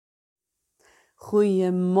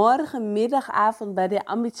Goedemorgen, middag, avond bij de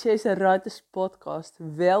Ambitieuze Ruiters podcast.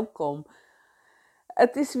 Welkom.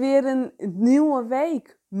 Het is weer een nieuwe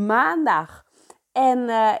week, maandag. En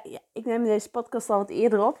ik neem deze podcast al wat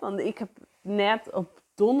eerder op, want ik heb net op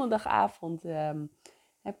donderdagavond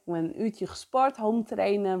heb ik een uurtje gesport, home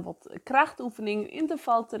trainen, wat krachtoefeningen,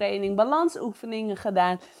 intervaltraining, balansoefeningen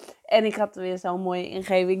gedaan. En ik had weer zo'n mooie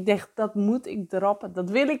ingeving. Ik dacht, dat moet ik droppen, dat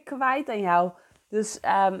wil ik kwijt aan jou. Dus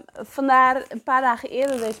vandaar een paar dagen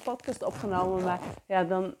eerder deze podcast opgenomen. Maar ja,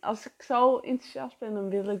 dan, als ik zo enthousiast ben, dan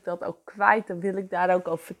wil ik dat ook kwijt. Dan wil ik daar ook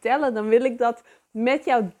over vertellen. Dan wil ik dat met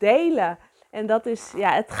jou delen. En dat is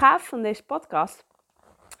het gaaf van deze podcast.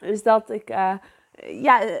 Is dat ik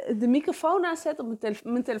de microfoon aanzet, op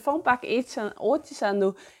mijn telefoon pak, oortjes aan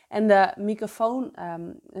doe. En de microfoon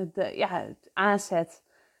aanzet.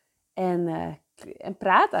 En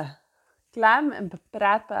praten. Klaar en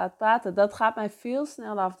praten. Dat gaat mij veel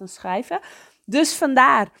sneller af dan schrijven. Dus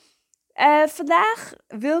vandaar. Vandaag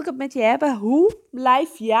wil ik het met je hebben. Hoe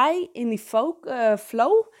blijf jij in die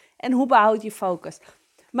flow en hoe behoud je focus?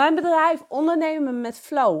 Mijn bedrijf Ondernemen met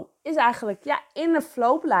Flow is eigenlijk in de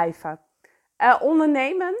flow blijven.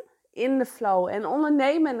 Ondernemen in de flow. En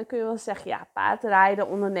ondernemen, dan kun je wel zeggen, paardrijden,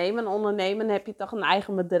 ondernemen. Heb je toch een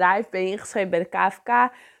eigen bedrijf, ben je ingeschreven bij de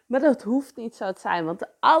KVK. Maar dat hoeft niet zo te zijn, want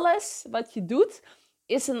alles wat je doet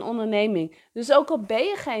is een onderneming. Dus ook al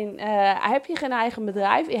heb je geen eigen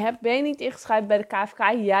bedrijf, ben je niet ingeschreven bij de KVK,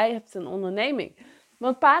 jij hebt een onderneming.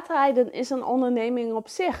 Want paardrijden is een onderneming op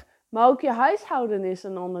zich. Maar ook je huishouden is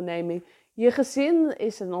een onderneming. Je gezin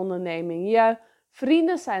is een onderneming. Je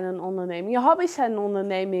vrienden zijn een onderneming. Je hobby's zijn een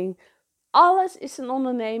onderneming. Alles is een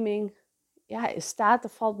onderneming. Ja, staat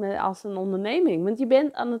of valt met als een onderneming. Want je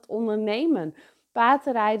bent aan het ondernemen.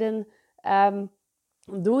 Paardrijden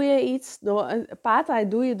doe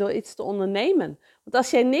je door iets te ondernemen. Want als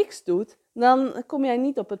jij niks doet, dan kom jij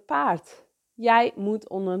niet op het paard. Jij moet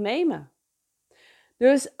ondernemen.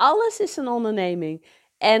 Dus alles is een onderneming.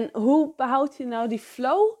 En hoe behoud je nou die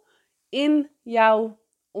flow in jouw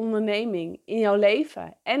onderneming, in jouw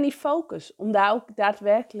leven? En die focus, om daar ook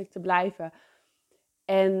daadwerkelijk te blijven.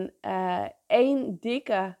 En één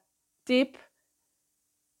dikke tip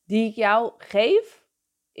die ik jou geef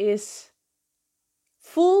is: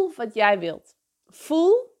 voel wat jij wilt.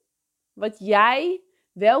 Voel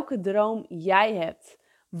welke droom jij hebt.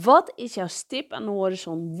 Wat is jouw stip aan de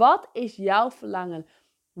horizon? Wat is jouw verlangen?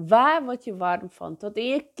 Waar word je warm van? Tot in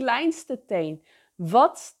je kleinste teen.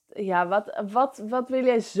 Wat wil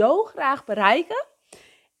jij zo graag bereiken?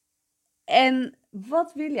 En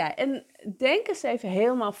wat wil jij? En denk eens even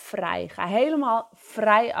helemaal vrij. Ga helemaal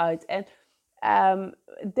vrij uit. En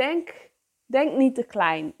denk niet te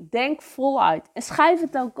klein. Denk voluit. En schrijf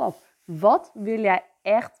het ook op. Wat wil jij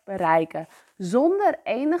echt bereiken? Zonder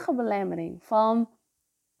enige belemmering van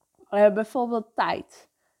bijvoorbeeld tijd.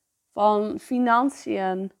 Van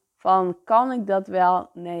financiën. Van kan ik dat wel?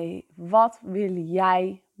 Nee. Wat wil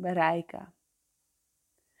jij bereiken?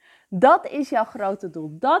 Dat is jouw grote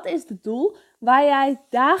doel. Dat is het doel waar jij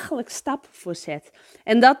dagelijks stappen voor zet.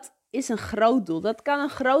 En dat is een groot doel. Dat kan een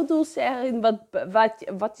groot doel zijn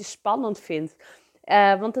wat je spannend vindt.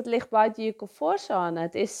 Want het ligt buiten je comfortzone.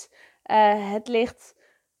 Het ligt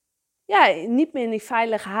niet meer in die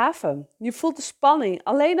veilige haven. Je voelt de spanning.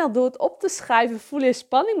 Alleen al door het op te schrijven voel je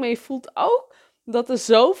spanning. Maar je voelt ook dat er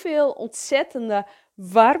zoveel ontzettende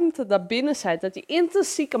warmte daarbinnen zit. Dat die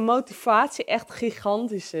intrinsieke motivatie echt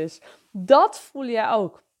gigantisch is. Dat voel je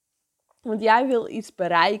ook. Want jij wil iets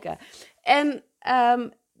bereiken. En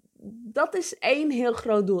dat is één heel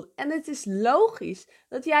groot doel. En het is logisch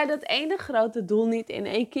dat jij dat ene grote doel niet in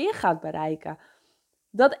één keer gaat bereiken.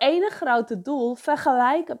 Dat ene grote doel,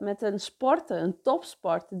 vergelijk het met een sporter, een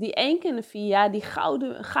topsporter, die 1 keer in de 4 jaar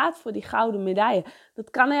gaat voor die gouden medaille. Dat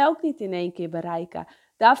kan hij ook niet in één keer bereiken.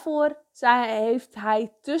 Daarvoor heeft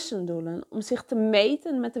hij tussendoelen om zich te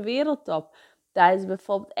meten met de wereldtop. Tijdens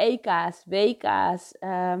bijvoorbeeld EK's, WK's,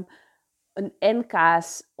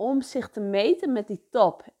 NK's, om zich te meten met die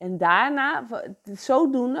top. En daarna,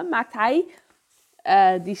 zodoende, maakt hij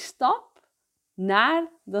die stap naar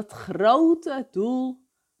dat grote doel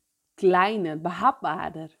kleiner,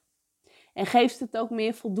 behapbaarder. En geeft het ook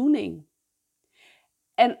meer voldoening.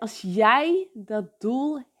 En als jij dat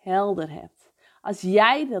doel helder hebt, als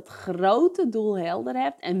jij dat grote doel helder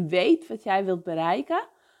hebt en weet wat jij wilt bereiken,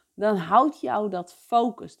 dan houdt jou dat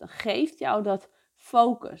focus, dan geeft jou dat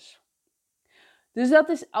focus. Dus dat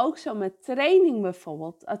is ook zo met training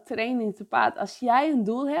bijvoorbeeld, training te paard. Als jij een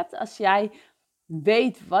doel hebt, als jij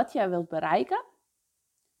weet wat jij wilt bereiken,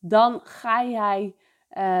 dan ga jij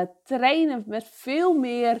trainen met veel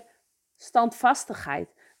meer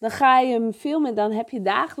standvastigheid. Dan ga je hem veel meer, dan heb je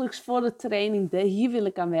dagelijks voor de training, hier wil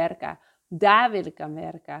ik aan werken. Daar wil ik aan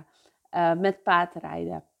werken. Met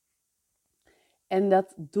paardrijden. En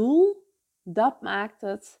dat doel, dat maakt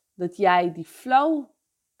het dat jij die flow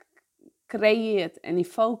creëert en die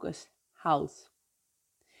focus houdt.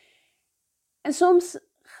 En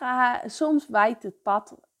soms wijkt het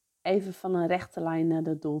pad even van een rechte lijn naar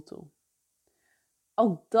het doel toe.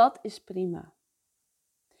 Ook dat is prima.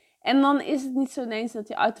 En dan is het niet zo ineens dat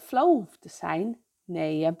je uit de flow hoeft te zijn.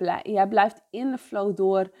 Nee, jij blijft in de flow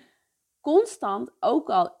door constant, ook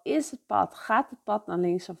al gaat het pad naar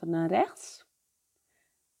links of naar rechts,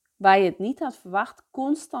 waar je het niet had verwacht,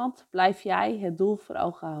 constant blijf jij het doel voor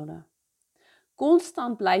ogen houden.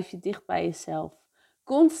 Constant blijf je dicht bij jezelf.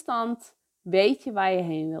 Constant weet je waar je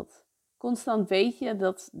heen wilt. Constant weet je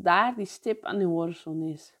dat daar die stip aan de horizon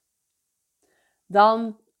is.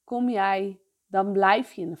 Dan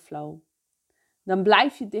blijf je in de flow. Dan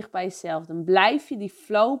blijf je dicht bij jezelf. Dan blijf je die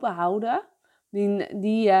flow behouden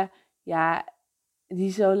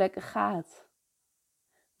die zo lekker gaat.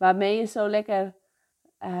 Waarmee je zo lekker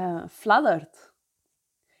fladdert.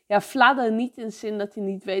 Ja, fladder niet in de zin dat je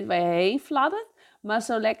niet weet waar je heen fladdert. Maar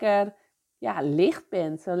zo lekker licht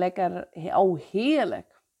bent. Zo lekker,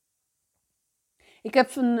 heerlijk. Ik heb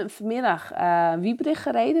vanmiddag Wiebrich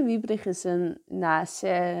gereden. Wiebrich is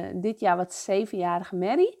dit jaar wat 7-jarige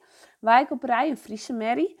merrie. Waar ik op rij, een Friese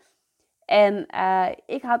merrie. En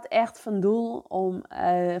ik had echt van doel om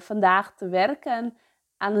vandaag te werken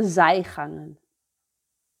aan de zijgangen.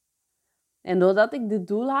 En doordat ik dit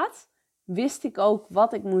doel had, wist ik ook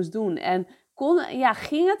wat ik moest doen. En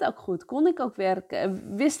ging het ook goed. Kon ik ook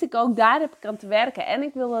werken. Wist ik ook, daar heb ik aan te werken. En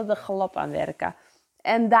ik wilde er galop aan werken.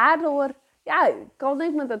 En daardoor kan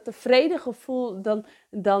ik met een tevreden gevoel,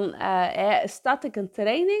 dan start ik een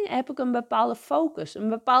training, heb ik een bepaalde focus. Een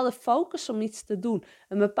bepaalde focus om iets te doen.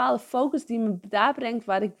 Een bepaalde focus die me daar brengt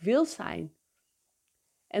waar ik wil zijn.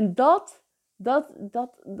 En dat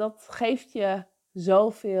geeft je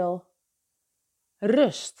zoveel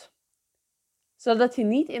rust. Zodat je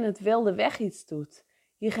niet in het wilde weg iets doet.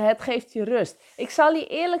 Het geeft je rust. Ik zal je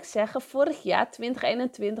eerlijk zeggen, vorig jaar,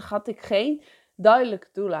 2021, had ik geen duidelijke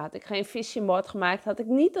doelen. Had ik geen vision board gemaakt. Had ik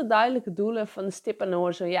niet de duidelijke doelen van de stip aan de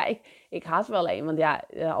horizon. Ja, ik had wel een. Want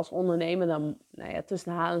als ondernemer dan,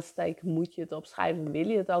 tussen halingstekens moet je het opschrijven. Wil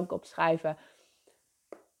je het ook opschrijven.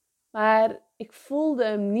 Maar ik voelde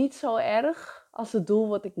hem niet zo erg als het doel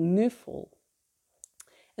wat ik nu voel.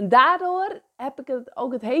 En daardoor heb ik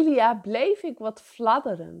het hele jaar bleef ik wat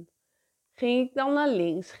fladderen. Ging ik dan naar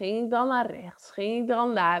links, ging ik dan naar rechts, ging ik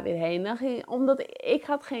dan daar weer heen. Omdat ik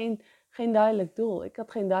had geen duidelijk doel. Ik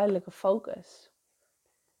had geen duidelijke focus.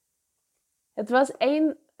 Het was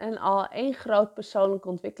één groot persoonlijk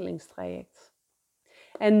ontwikkelingstraject.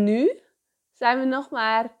 En nu zijn we nog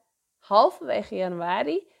maar halverwege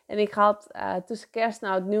januari. En ik had tussen kerst en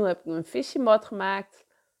oud nieuw heb ik een vision board gemaakt.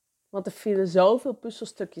 Want er vielen zoveel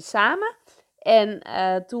puzzelstukjes samen. En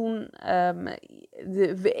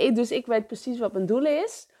dus ik weet precies wat mijn doel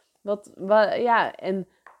is. En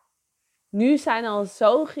nu zijn al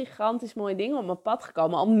zo gigantisch mooie dingen op mijn pad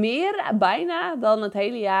gekomen. Al meer bijna dan het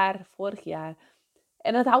hele jaar, vorig jaar.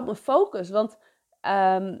 En dat houdt me focus. Want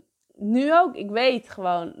nu ook, ik weet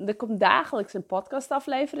gewoon, er komt dagelijks een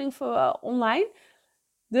podcastaflevering voor online.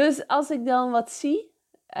 Dus als ik dan wat zie,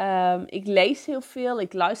 ik lees heel veel,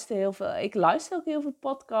 ik luister heel veel. Ik luister ook heel veel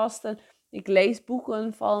podcasten. Ik lees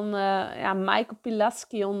boeken van Michael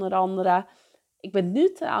Pilatsky onder andere. Ik ben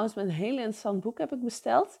nu trouwens met een heel interessant boek heb ik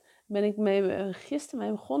besteld. Ben ik gisteren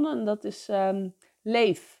mee begonnen. En dat is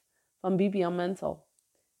Leef van Bibian Mental.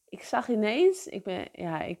 Ik zag ineens,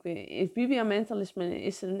 Bibian Mental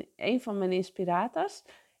is een van mijn inspirators.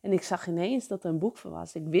 En ik zag ineens dat er een boek voor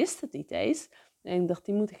was. Ik wist het niet eens. En ik dacht,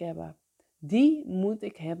 die moet ik hebben. Die moet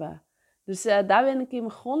ik hebben. Dus daar ben ik in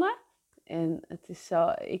begonnen. En het is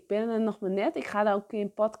zo, ik ben er nog maar net. Ik ga daar ook in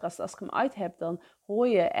een podcast. Als ik hem uit heb, dan hoor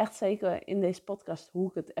je echt zeker in deze podcast hoe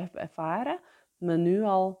ik het heb ervaren. Maar nu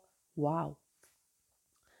al, wauw.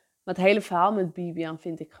 Maar het hele verhaal met Bibian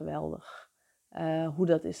vind ik geweldig. Hoe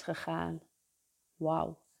dat is gegaan.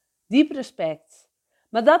 Wauw. Diep respect.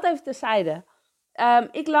 Maar dat even terzijde.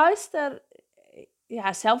 Ik luister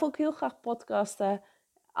zelf ook heel graag podcasten.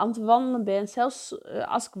 Aan het wandelen ben. Zelfs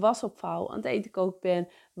als ik was opvouw. Aan het eten koken ben.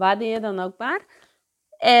 Wanneer dan ook maar.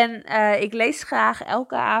 En ik lees graag.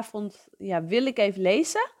 Elke avond wil ik even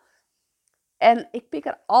lezen. En ik pik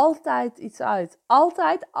er altijd iets uit.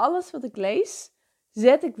 Altijd alles wat ik lees.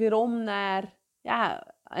 Zet ik weer om naar.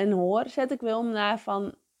 Zet ik weer om naar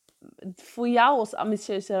van. Voor jou als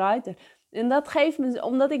ambitieuze ruiter. En dat geeft me,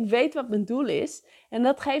 omdat ik weet wat mijn doel is. En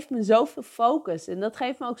dat geeft me zoveel focus. En dat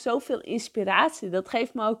geeft me ook zoveel inspiratie. Dat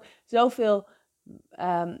geeft me ook zoveel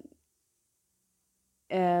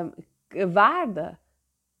waarde.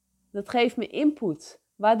 Dat geeft me input.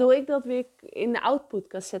 Waardoor ik dat weer in de output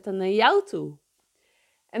kan zetten naar jou toe.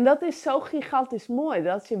 En dat is zo gigantisch mooi.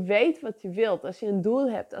 Dat als je weet wat je wilt. Als je een doel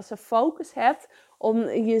hebt. Als je focus hebt om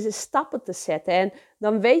je stappen te zetten. En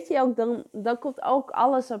dan weet je ook, dan komt ook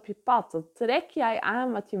alles op je pad. Dan trek jij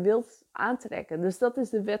aan wat je wilt aantrekken. Dus dat is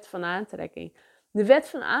de wet van aantrekking. De wet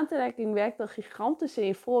van aantrekking werkt dan gigantisch in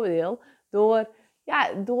je voordeel. Door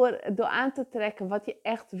aan te trekken wat je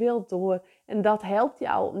echt wilt. En dat helpt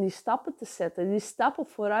jou om die stappen te zetten. Die stappen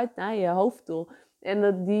vooruit naar je hoofddoel.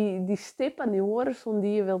 En die stip aan die horizon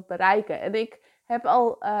die je wilt bereiken. En ik heb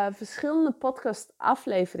al verschillende podcast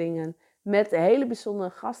afleveringen met hele bijzondere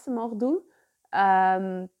gasten mogen doen.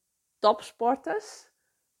 Topsporters.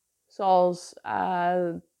 Zoals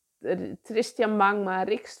Tristan Bangma,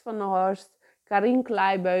 Rikst van der Horst, Karin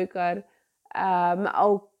Kleibeuker. Maar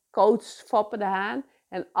ook coach Foppe de Haan.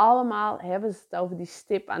 En allemaal hebben ze het over die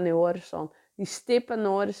stip aan de horizon. Die stip aan de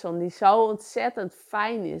horizon die zo ontzettend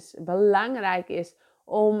fijn is, belangrijk is.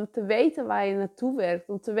 Om te weten waar je naartoe werkt.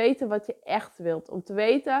 Om te weten wat je echt wilt. Om te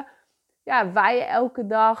weten waar je elke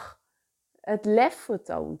dag het lef voor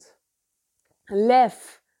toont.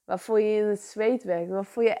 Lef waarvoor je in het zweet werkt.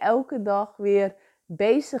 Waarvoor je elke dag weer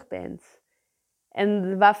bezig bent.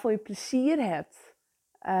 En waarvoor je plezier hebt.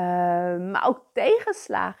 Maar ook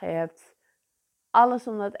tegenslagen hebt. Alles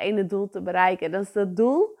om dat ene doel te bereiken. Dat is dat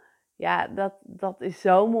doel. Ja, dat is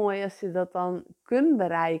zo mooi als je dat dan kunt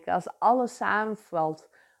bereiken. Als alles samenvalt.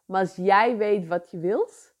 Maar als jij weet wat je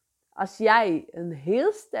wilt. Als jij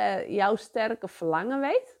jouw sterke verlangen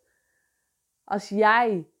weet. Als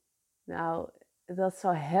jij dat zo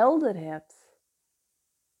helder hebt.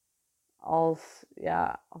 Als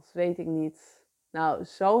weet ik niet.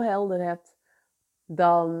 Zo helder hebt.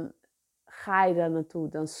 Dan ga je daar naartoe.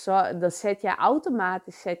 Dan zet jij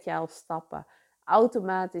automatisch al stappen.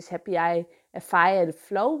 Automatisch ervaar je de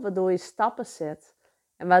flow, waardoor je stappen zet.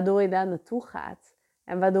 En waardoor je daar naartoe gaat.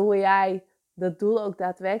 En waardoor jij dat doel ook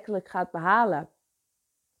daadwerkelijk gaat behalen.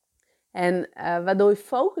 En waardoor je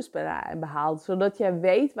focus behaalt. Zodat jij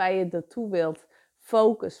weet waar je naartoe wilt.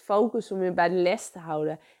 Focus om je bij de les te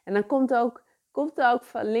houden. En dan komt er ook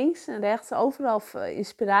van links en rechts overal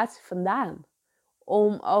inspiratie vandaan.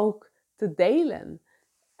 Om ook te delen.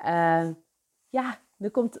 Er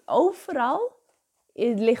komt overal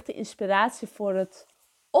ligt de inspiratie voor het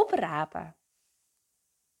oprapen.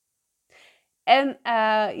 En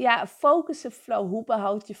focus en flow. Hoe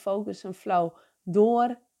behoud je focus en flow?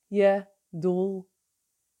 Door je doel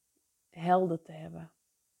helder te hebben.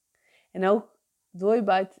 En ook door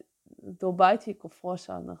buiten je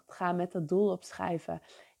comfortzone te gaan met dat doel opschrijven.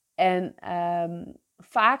 En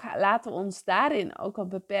vaak laten we ons daarin ook al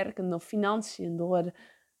beperken door financiën, door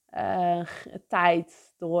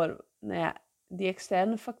tijd, door die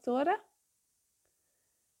externe factoren.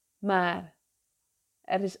 Maar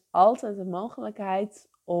er is altijd de mogelijkheid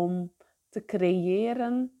om te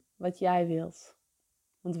creëren wat jij wilt.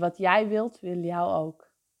 Want wat jij wilt, wil jou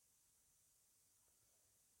ook.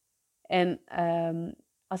 En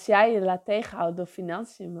als jij je laat tegenhouden door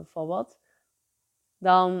financiën bijvoorbeeld,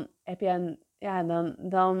 dan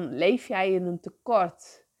dan leef jij in een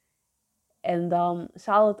tekort. En dan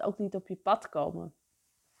zal het ook niet op je pad komen.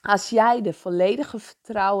 Als jij er volledige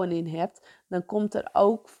vertrouwen in hebt, dan komt er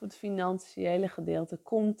ook voor het financiële gedeelte,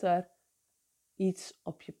 komt er iets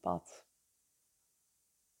op je pad.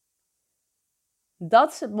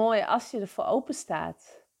 Dat is het mooie als je ervoor open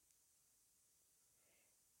staat.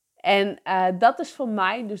 En dat is voor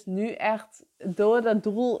mij dus nu echt, door dat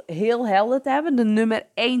doel heel helder te hebben, de nummer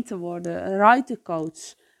 1 te worden,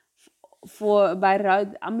 ruitercoach.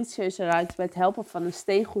 Bij ambitieuze ruiters, bij het helpen van een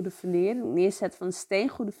steengoede fundering, neerzetten van een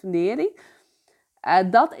steengoede fundering.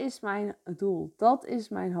 Dat is mijn doel, dat is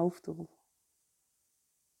mijn hoofddoel.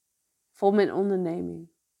 Voor mijn onderneming.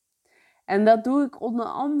 En dat doe ik onder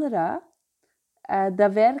andere,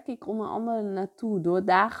 daar werk ik onder andere naartoe, door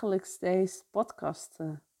dagelijks deze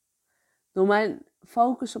podcasten. Door mijn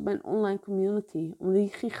focus op mijn online community. Om die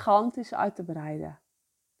gigantisch uit te breiden.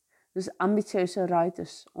 Dus ambitieuze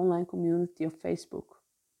ruiters online community op Facebook.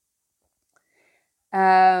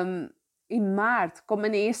 In maart komt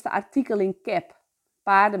mijn eerste artikel in CAP.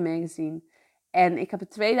 Paardenmagazine. En ik heb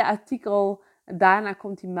het tweede artikel. Daarna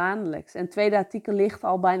komt die maandelijks. En het tweede artikel ligt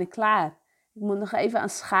al bijna klaar. Ik moet nog even aan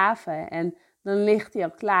schaven. En dan ligt hij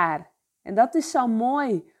al klaar. En dat is zo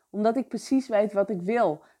mooi. Omdat ik precies weet wat ik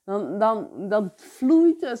wil. Dan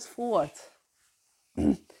vloeit het voort.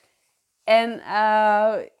 En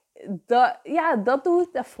dat doe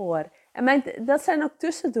ik daarvoor. En dat zijn ook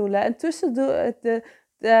tussendoelen.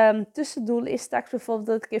 En tussendoel is straks bijvoorbeeld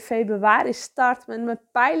dat ik in februari start met mijn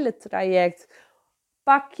pilottraject.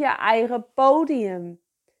 Pak je eigen podium.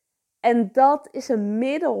 En dat is een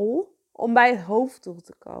middel om bij het hoofddoel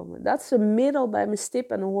te komen. Dat is een middel bij mijn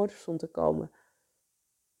stip aan de horizon te komen.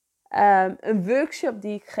 Een workshop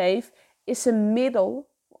die ik geef is een middel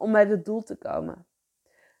om bij het doel te komen.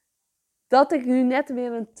 Dat ik nu net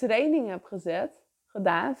weer een training heb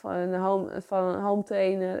gedaan van een home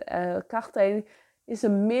trainer, krachttraining, is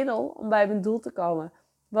een middel om bij mijn doel te komen.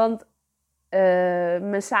 Want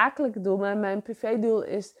mijn zakelijke doel, mijn privédoel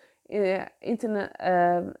is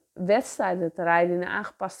wedstrijden te rijden in een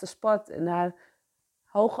aangepaste sport en daar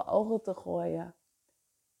hoge ogen te gooien.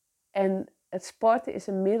 En het sporten is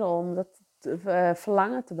een middel om dat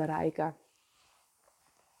verlangen te bereiken.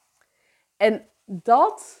 En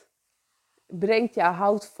dat brengt jou,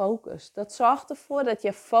 houdt focus. Dat zorgt ervoor dat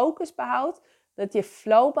je focus behoudt, dat je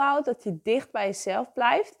flow behoudt, dat je dicht bij jezelf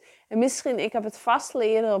blijft. En misschien, ik heb het vast al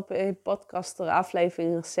eerder op podcast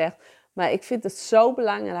afleveringen gezegd, maar ik vind het zo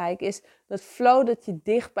belangrijk is dat flow, dat je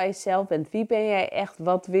dicht bij jezelf bent. Wie ben jij echt?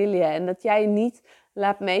 Wat wil je? En dat jij je niet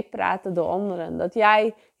laat meepraten door anderen. Dat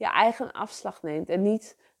jij je eigen afslag neemt en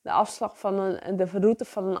niet de afslag de route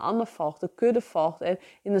van een ander volgt, de kudde volgt en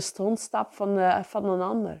in de stront stapt van een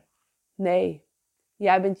ander. Nee,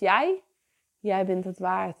 jij bent jij. Jij bent het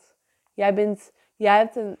waard. Jij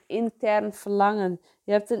hebt een intern verlangen.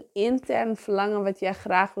 Je hebt een intern verlangen wat jij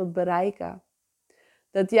graag wilt bereiken.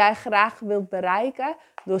 Dat jij graag wilt bereiken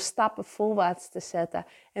door stappen voorwaarts te zetten.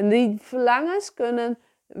 En die verlangens kunnen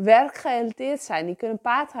werkgerelateerd zijn. Die kunnen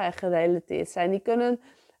paardrijgerelateerd zijn. Die kunnen,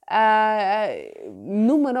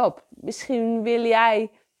 noem maar op. Misschien wil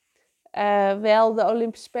jij wel de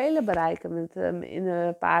Olympische Spelen bereiken in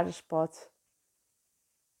de paardensport.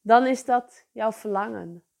 Dan is dat jouw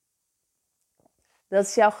verlangen. Dat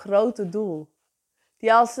is jouw grote doel.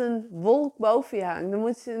 Die als een wolk boven je hangt. Dan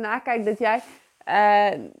moet je nakijken dat jij...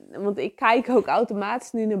 want ik kijk ook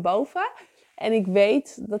automatisch nu naar boven. En ik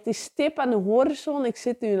weet dat die stip aan de horizon... Ik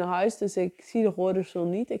zit nu in een huis, dus ik zie de horizon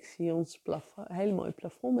niet. Ik zie ons plafond, een hele mooi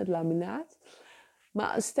plafond met laminaat.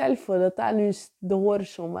 Maar stel je voor dat daar nu de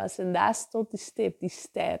horizon was. En daar stond die stip, die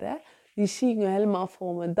sterren. Die zie ik nu helemaal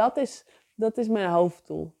voor me. Dat is mijn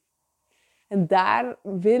hoofddoel. En daar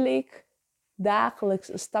wil ik dagelijks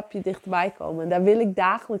een stapje dichterbij komen. Daar wil ik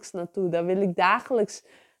dagelijks naartoe. Daar wil ik dagelijks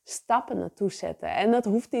stappen naartoe zetten. En dat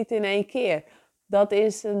hoeft niet in één keer. Dat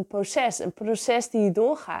is een proces. Een proces die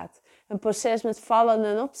doorgaat. Een proces met vallen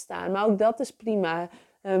en opstaan. Maar ook dat is prima.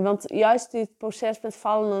 Want juist dit proces met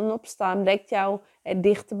vallen en opstaan brengt jou er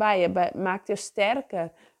dichterbij. Maakt je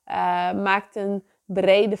sterker. Maakt een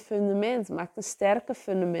brede fundament. Maakt een sterker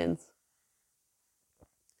fundament.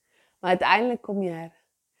 Maar uiteindelijk kom je er.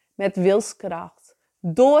 Met wilskracht.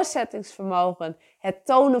 Doorzettingsvermogen. Het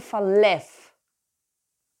tonen van lef.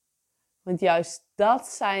 Want juist dat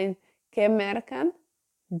zijn kenmerken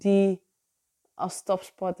die als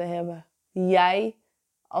topsporter hebben. Die jij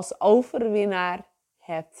als overwinnaar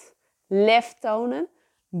hebt. Lef tonen.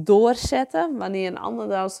 Doorzetten. Wanneer een ander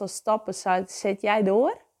dan zal stappen, zet jij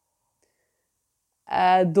door.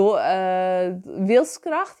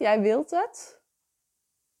 Wilskracht. Jij wilt het.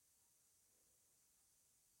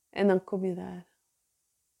 En dan kom je daar.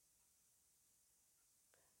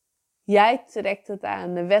 Jij trekt het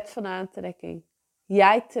aan, de wet van aantrekking.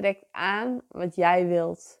 Jij trekt aan wat jij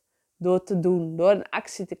wilt. Door te doen, door in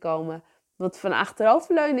actie te komen. Want van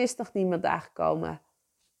achteroverleunen is nog niemand aangekomen.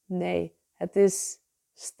 Nee, het is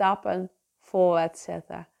stappen voorwaarts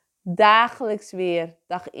zetten. Dagelijks weer,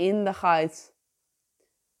 dag in, dag uit.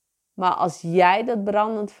 Maar als jij dat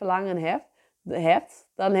brandend verlangen hebt,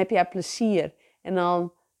 dan heb jij plezier. En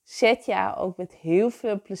dan zet jij ook met heel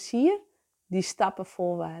veel plezier die stappen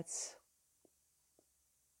voorwaarts.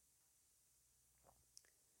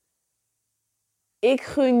 Ik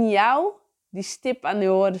gun jou die stip aan de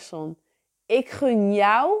horizon. Ik gun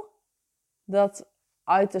jou dat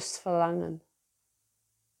uiterst verlangen.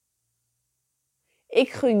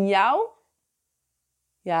 Ik gun jou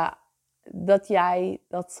dat jij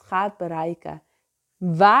dat gaat bereiken.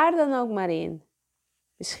 Waar dan ook maar in.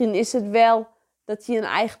 Misschien is het wel dat je een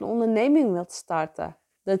eigen onderneming wilt starten.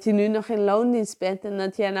 Dat je nu nog in loondienst bent en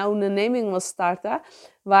dat je een onderneming wilt starten.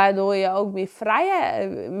 Waardoor je ook meer vrij,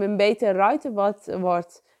 een betere ruiter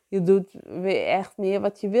wordt. Je doet weer echt meer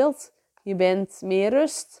wat je wilt. Je bent meer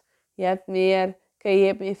rust. Je hebt meer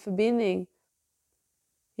verbinding.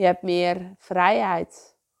 Je hebt meer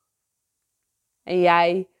vrijheid. En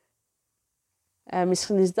jij,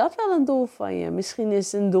 misschien is dat wel een doel van je. Misschien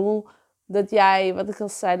is een doel dat jij, wat ik al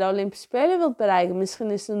zei, de Olympische Spelen wilt bereiken.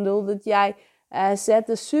 Misschien is het een doel dat jij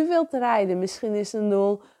ZSU wilt rijden. Misschien is het een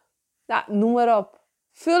doel, nou, noem maar op.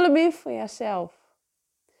 Vul hem in voor jezelf.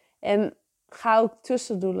 En ga ook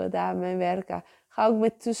tussendoelen daarmee werken. Ga ook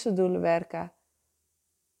met tussendoelen werken.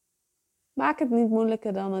 Maak het niet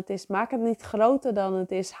moeilijker dan het is. Maak het niet groter dan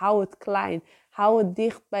het is. Hou het klein. Hou het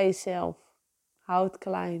dicht bij jezelf. Hou het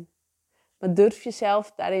klein. Maar durf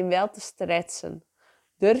jezelf daarin wel te stretchen.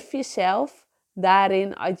 Durf jezelf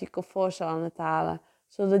daarin uit je comfortzone te halen.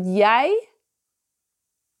 Zodat jij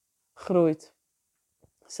groeit.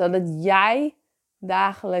 Zodat jij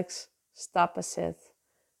dagelijks stappen zet.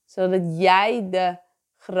 Zodat jij de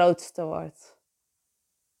grootste wordt.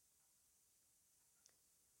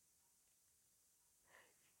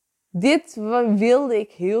 Dit wilde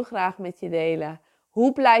ik heel graag met je delen.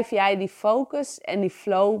 Hoe blijf jij die focus en die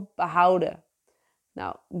flow behouden?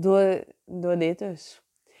 Nou, door dit dus.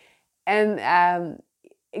 En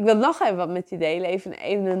ik wil nog even wat met je delen.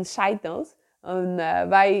 Even een side note.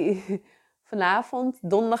 Wij vanavond,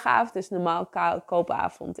 donderdagavond, is normaal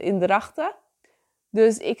koopavond in Drachten.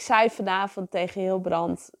 Dus ik zei vanavond tegen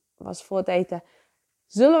Hilbrand, was voor het eten,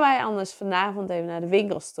 zullen wij anders vanavond even naar de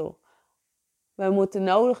winkels toe? We moeten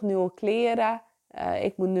nodig nieuwe kleren.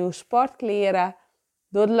 Ik moet nieuwe sportkleren.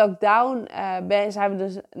 Door de lockdown zijn we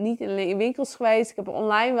dus niet in winkels geweest. Ik heb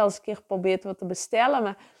online wel eens een keer geprobeerd wat te bestellen.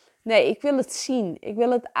 Maar nee, ik wil het zien. Ik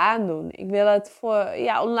wil het aandoen. Ik wil het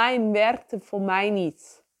online werkte voor mij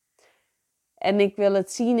niet. En ik wil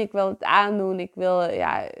het zien. Ik wil het aandoen. Ik wil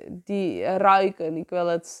die ruiken. Ik wil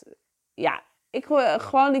het,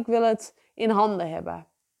 ik wil het in handen hebben.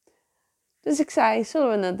 Dus ik zei, zullen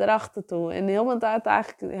we naar Drachten toe? En Hilbrand had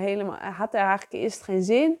eigenlijk eerst geen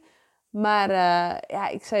zin. Maar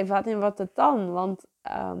ik zei, wat het dan? Want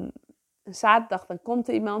zaterdag dan komt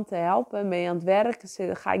er iemand te helpen. Ben je aan het werk? Dus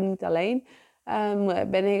dan ga ik niet alleen.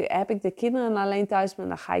 Heb ik de kinderen alleen thuis, maar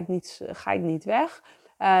dan ga ik niet weg.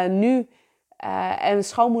 En mijn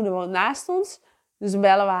schoonmoeder woont naast ons. Dus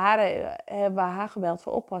hebben we haar gebeld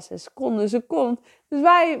voor oppassen. Ze komt. Dus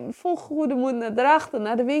wij volgen goede moed naar Drachten,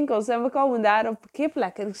 naar de winkels. En we komen daar op een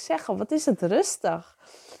parkeerplek. En ik zeg, wat is het rustig.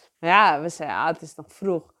 Maar ja, we zeiden, het is nog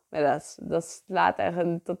vroeg. Maar dat slaat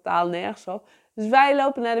eigenlijk totaal nergens op. Dus wij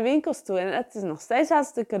lopen naar de winkels toe. En het is nog steeds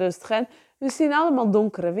hartstikke rustig. En we zien allemaal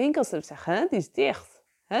donkere winkels. En we zeggen, die is dicht.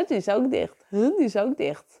 Die is ook dicht. Die is ook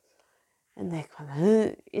dicht. En dan denk ik van,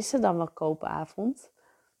 is er dan wel koopavond?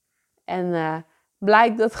 En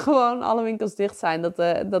blijkt dat gewoon alle winkels dicht zijn.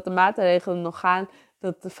 Dat de maatregelen nog gaan.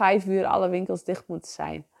 Dat 5 uur alle winkels dicht moeten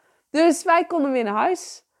zijn. Dus wij konden weer naar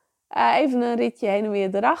huis. Even een ritje heen en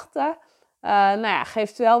weer Drachten.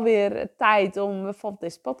 Geeft wel weer tijd om bijvoorbeeld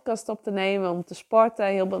deze podcast op te nemen. Om te sporten.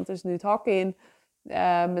 Hilbrand is nu het hok in.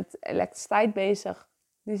 Met elektriciteit bezig.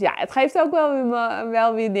 Dus ja, het geeft ook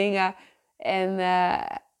wel weer dingen. En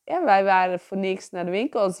wij waren voor niks naar de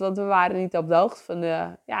winkels. Want we waren niet op de hoogte van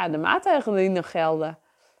de maatregelen die nog gelden.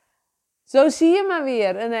 Zo zie je maar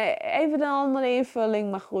weer. En even een andere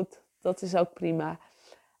invulling. Maar goed, dat is ook prima.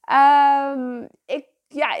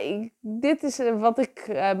 Dit is wat ik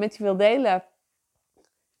met je wil delen.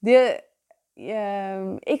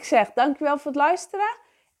 Ik zeg dankjewel voor het luisteren.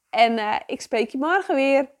 En ik spreek je morgen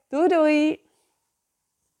weer. Doei doei!